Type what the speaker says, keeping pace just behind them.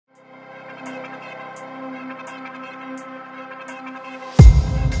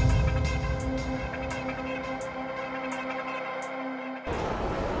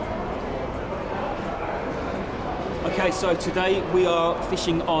Okay, so today we are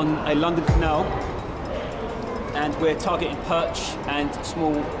fishing on a London canal and we're targeting perch and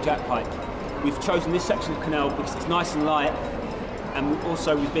small jack pike. We've chosen this section of canal because it's nice and light, and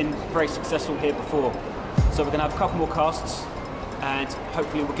we've been very successful here before. So we're going to have a couple more casts and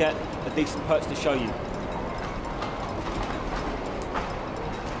hopefully we'll get a decent perch to show you.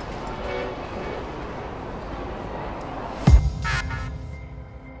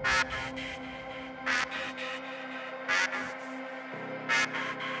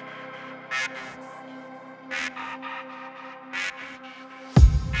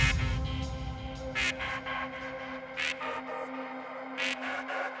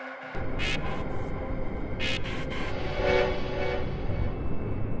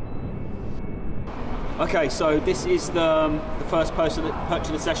 Okay, so this is the first perch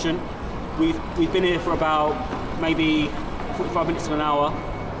of the session. We've been here for about maybe 45 minutes to an hour,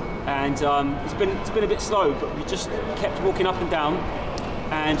 and it's been a bit slow, but we just kept walking up and down,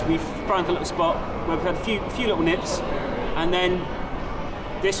 and we've found a little spot where we've had a few little nips, and then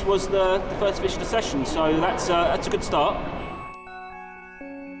this was the first fish of the session. So that's a good start.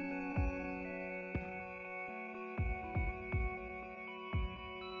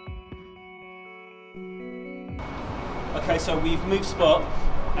 Okay, so we've moved spot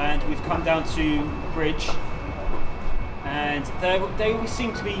and we've come down to bridge, and they always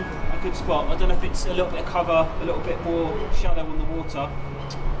seem to be a good spot. I don't know if it's a little bit of cover, a little bit more shadow on the water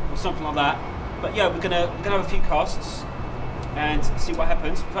or something like that, but yeah, we're gonna have a few casts and see what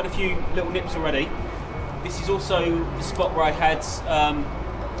happens. We've had a few little nips already. This is also the spot where I had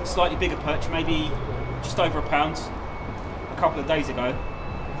slightly bigger perch, maybe just over a pound, a couple of days ago,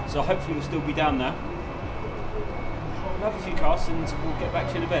 so hopefully we'll still be down there. We'll have a few casts and we'll get back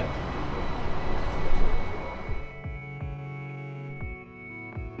to you in a bit.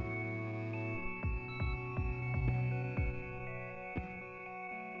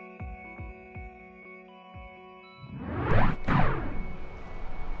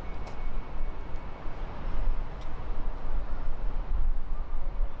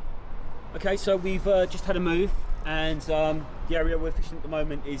 Okay, so we've just had a move, and the area we're fishing at the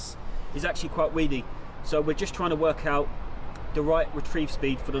moment is actually quite weedy. So we're just trying to work out the right retrieve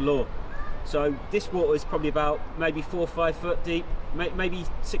speed for the lure. So this water is probably about maybe 4 or 5 foot deep, maybe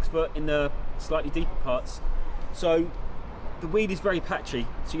 6 foot in the slightly deeper parts. So the weed is very patchy.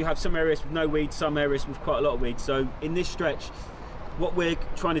 So you have some areas with no weed, some areas with quite a lot of weed. So in this stretch, what we're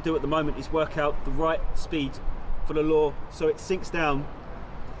trying to do at the moment is work out the right speed for the lure so it sinks down,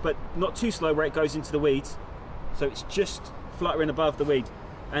 but not too slow where it goes into the weeds. So it's just fluttering above the weed.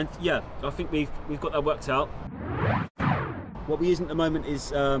 And yeah, I think we've got that worked out. What we're using at the moment is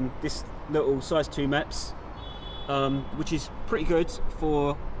this little size 2 Meps, which is pretty good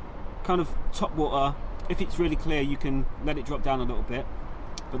for kind of top water. If it's really clear, you can let it drop down a little bit.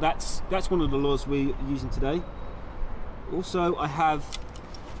 But that's one of the lures we're using today. Also, I have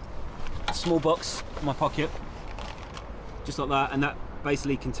a small box in my pocket, just like that, and that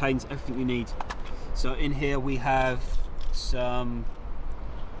basically contains everything you need. So in here we have some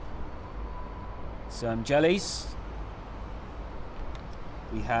jellies,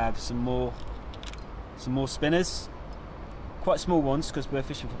 we have some more spinners, quite small ones because we're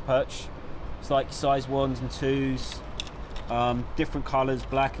fishing for perch. It's like size 1s and 2s, different colours,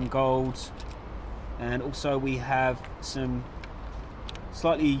 black and gold, and also we have some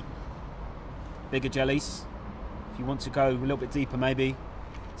slightly bigger jellies if you want to go a little bit deeper, maybe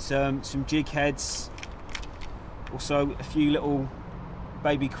some jig heads, also a few little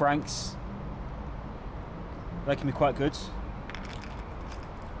baby cranks. They can be quite good.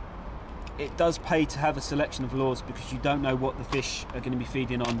 It does pay to have a selection of lures because you don't know what the fish are going to be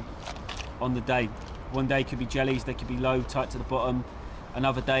feeding on the day. One day could be jellies, they could be low, tight to the bottom.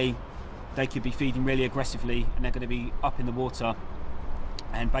 Another day they could be feeding really aggressively and they're going to be up in the water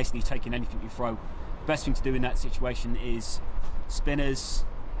and basically taking anything you throw. The best thing to do in that situation is spinners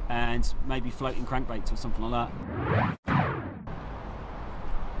and maybe floating crankbaits or something like that.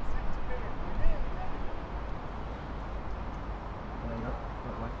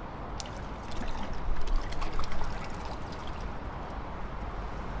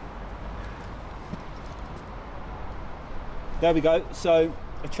 There we go, so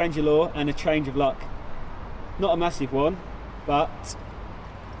a change of lure and a change of luck. Not a massive one, but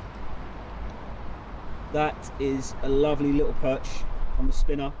that is a lovely little perch on the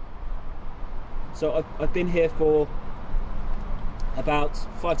spinner. So I've been here for about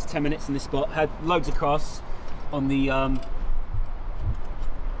 5 to 10 minutes in this spot, had loads of casts on the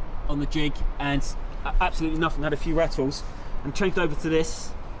jig and absolutely nothing, had a few rattles, and changed over to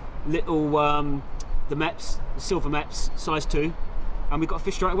this little the Meps, the silver Meps, size 2, and we got a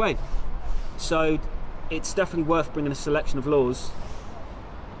fish straight away. So it's definitely worth bringing a selection of lures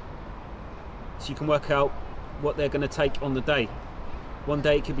so you can work out what they're going to take on the day. One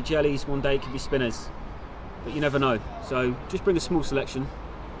day it could be jellies, one day it could be spinners, but you never know. So just bring a small selection.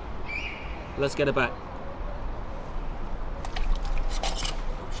 Let's get it back.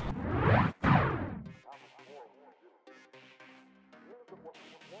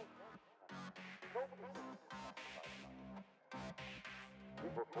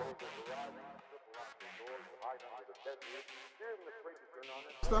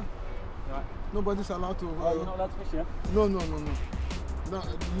 Right. Nobody's allowed to. You're not allowed to fish here? No.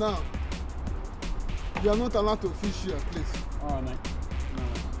 Now, you are not allowed to fish here, please. Alright, mate. No.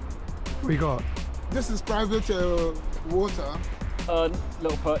 What you got? This is private water.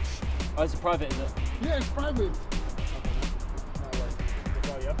 Little perch. Oh, it's a private, is it? Yeah, it's private.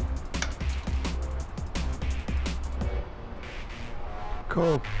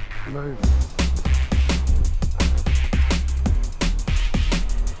 Cool. Move.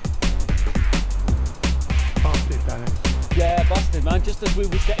 Busted, Danny. Yeah, busted, man. Just as we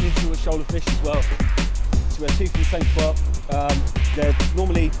were getting into a shoal of fish as well. So we had 2 from the same spot. They're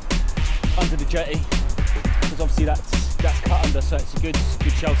normally under the jetty because obviously that's cut under, so it's a good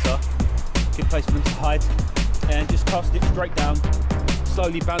shelter, good place for them to hide. And just cast it straight down,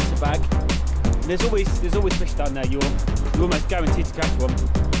 slowly bounce it back. And there's always fish down there. You're almost guaranteed to catch one.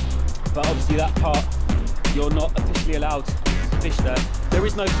 But obviously that part, you're not officially allowed to fish there. There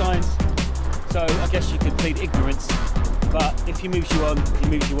is no signs, so I guess you could plead ignorance. But if he moves you on, he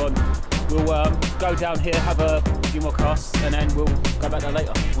moves you on. We'll go down here, have a few more casts, and then we'll go back there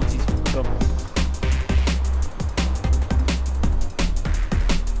later once he's gone.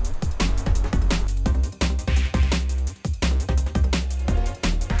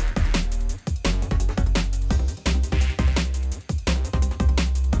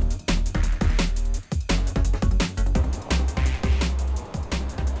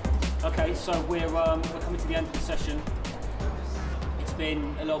 Okay, so we're coming to the end of the session. It's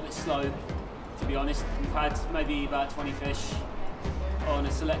been a little bit slow, to be honest. We've had maybe about 20 fish on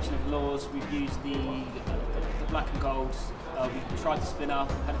a selection of lures. We've used the black and golds. We've tried the spinner,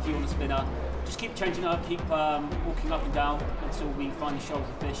 had a few on the spinner. Just keep changing up, keep walking up and down until we find the shoals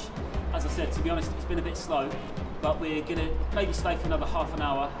of fish. As I said, to be honest, it's been a bit slow, but we're gonna maybe stay for another half an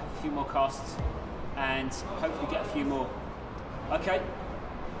hour, have a few more casts, and hopefully get a few more. Okay.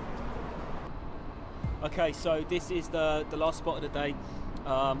 Okay, so this is the last spot of the day.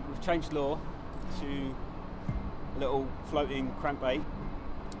 We've changed lure to a little floating crankbait,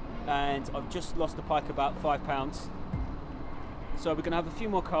 and I've just lost the pike about 5 pounds. So we're going to have a few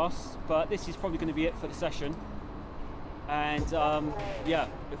more casts, but this is probably going to be it for the session. And yeah,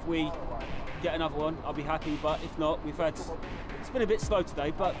 if we get another one, I'll be happy. But if not, it's been a bit slow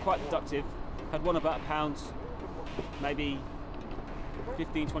today, but quite productive. Had one about £1 pound, maybe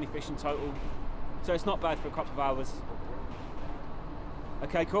 15-20 fish in total. So it's not bad for a couple of hours.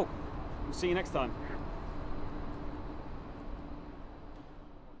 Okay, cool. We'll see you next time.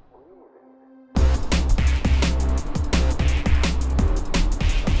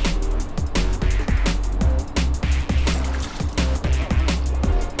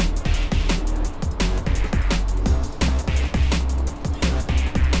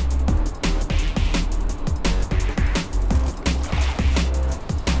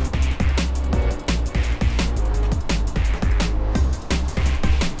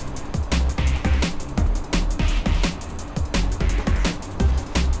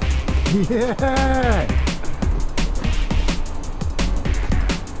 Yeah!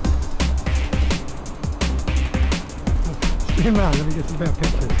 Spin round, let me get some better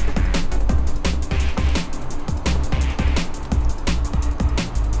pictures.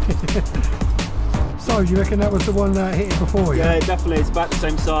 So, you reckon that was the one that hit it before? Yeah, definitely. It's about the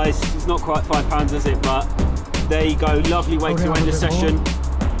same size. It's not quite £5, is it? But there you go. Lovely way to end the session. More.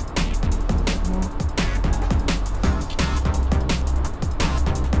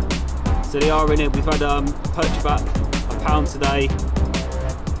 So they are in it. We've had perch about £1 pound today,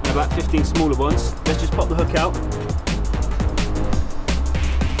 and about 15 smaller ones. Let's just pop the hook out.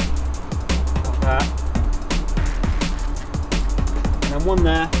 Like that. And then one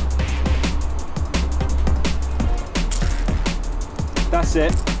there. That's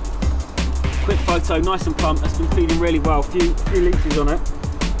it. Quick photo, nice and plump. That's been feeding really well. Few leeches on it,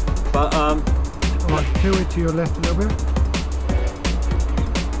 but right, tilt it to your left a little bit.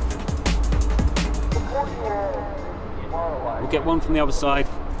 We'll get one from the other side.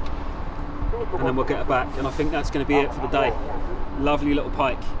 and then we'll get her back. And I think that's going to be it for the day. Lovely little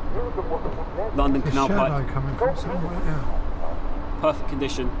pike, London The Canal shadow pike, coming from somewhere. Yeah. perfect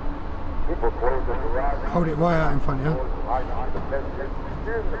condition. Hold it right out in front of you.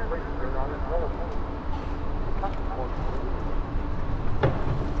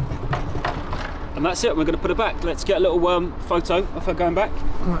 And that's it, we're going to put her back. Let's get a little photo of her going back.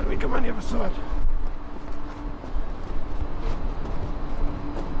 Right, we come on the other side.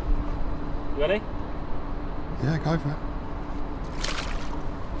 You ready? Yeah, go for it.